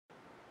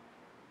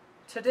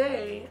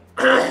today,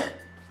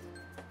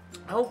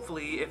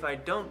 hopefully if I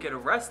don't get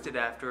arrested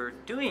after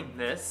doing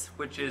this,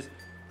 which is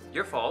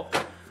your fault,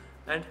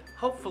 and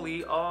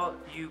hopefully all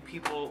you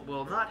people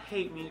will not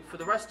hate me for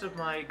the rest of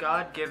my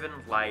God-given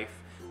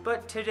life,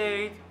 but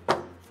today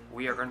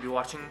we are going to be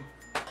watching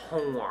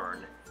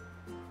porn,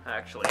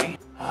 actually.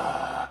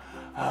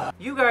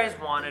 You guys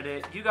wanted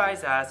it, you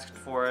guys asked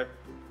for it,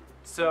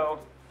 so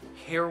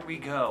here we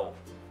go.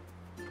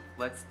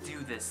 Let's do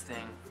this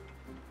thing.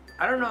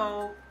 I don't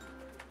know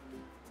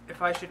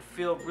if I should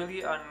feel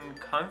really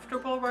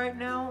uncomfortable right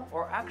now,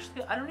 or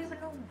actually I don't even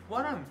know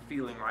what I'm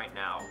feeling right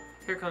now.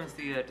 Here comes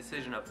the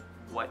decision of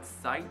what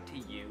site to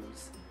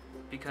use,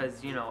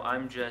 because, you know,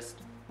 I'm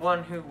just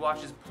one who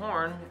watches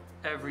porn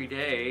every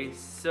day,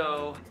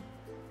 so...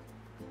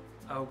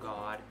 Oh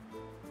God.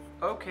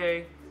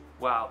 Okay,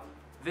 wow.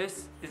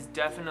 This is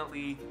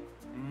definitely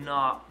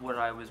not what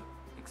I was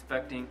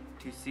expecting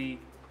to see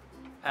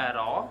at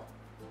all.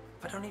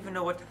 I don't even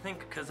know what to think,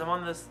 because I'm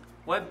on this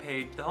web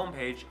page, the home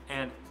page,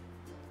 and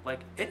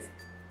like it's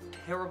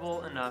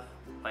terrible enough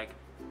like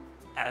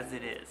as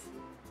it is.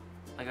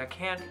 Like I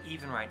can't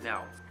even right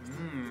now.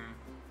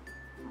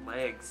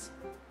 Legs.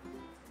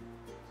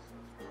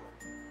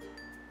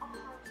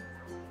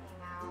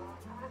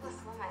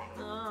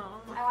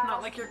 Oh,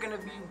 not like you're gonna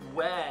be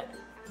wet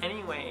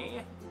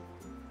anyway.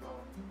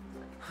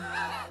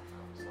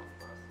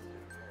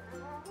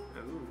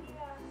 Ooh.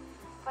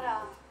 But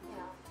you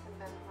know, it's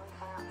been really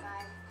fun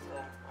outside.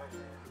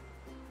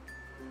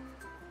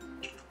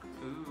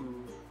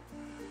 Ooh.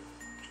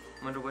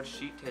 Wonder what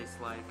sheet tastes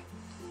like.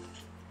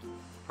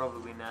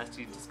 Probably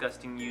nasty,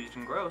 disgusting, used,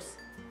 and gross.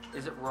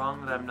 Is it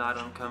wrong that I'm not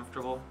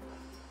uncomfortable?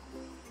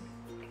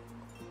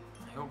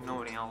 I hope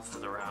nobody else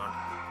is around.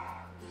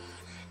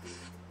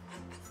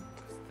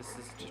 This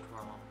is just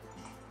wrong.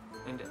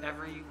 In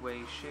every way,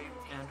 shape,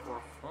 and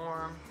or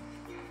form.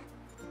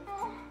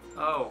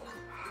 Oh.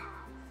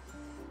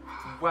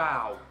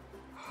 Wow.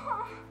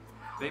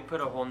 They put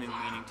a whole new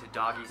meaning to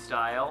doggy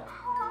style.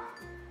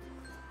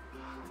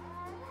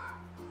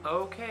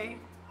 Okay.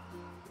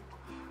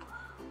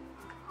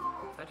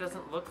 That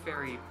doesn't look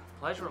very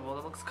pleasurable.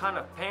 It looks kind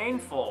of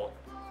painful.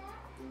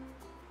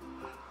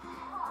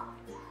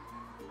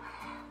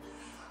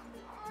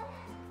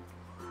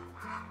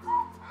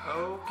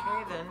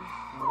 Okay then.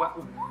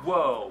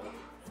 Whoa.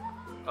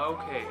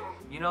 Okay.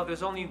 You know,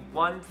 there's only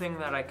one thing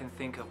that I can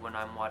think of when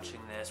I'm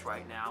watching this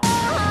right now.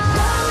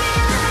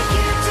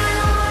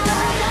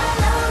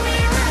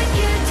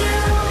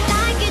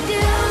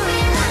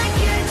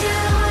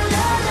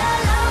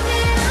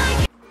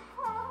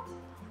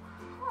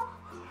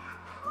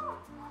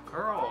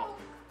 Girl,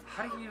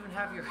 how do you even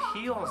have your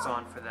heels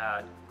on for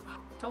that?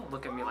 Don't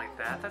look at me like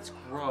that. That's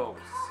gross.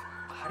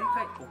 How do you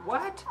guys...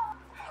 What?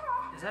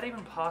 Is that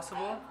even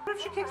possible? What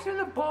if she kicks you in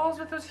the balls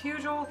with those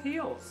huge old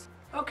heels?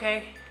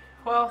 Okay,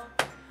 well,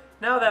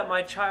 now that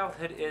my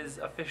childhood is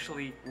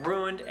officially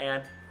ruined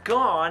and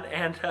gone,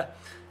 and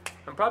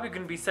I'm probably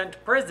going to be sent to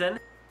prison.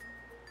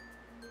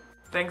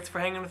 Thanks for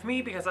hanging with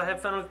me because I had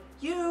fun with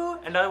you,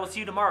 and I will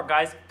see you tomorrow,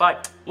 guys.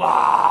 Bye.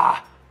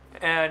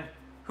 And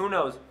who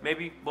knows,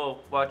 maybe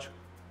we'll watch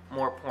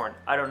more porn.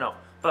 I don't know,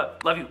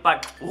 but love you.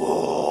 Bye.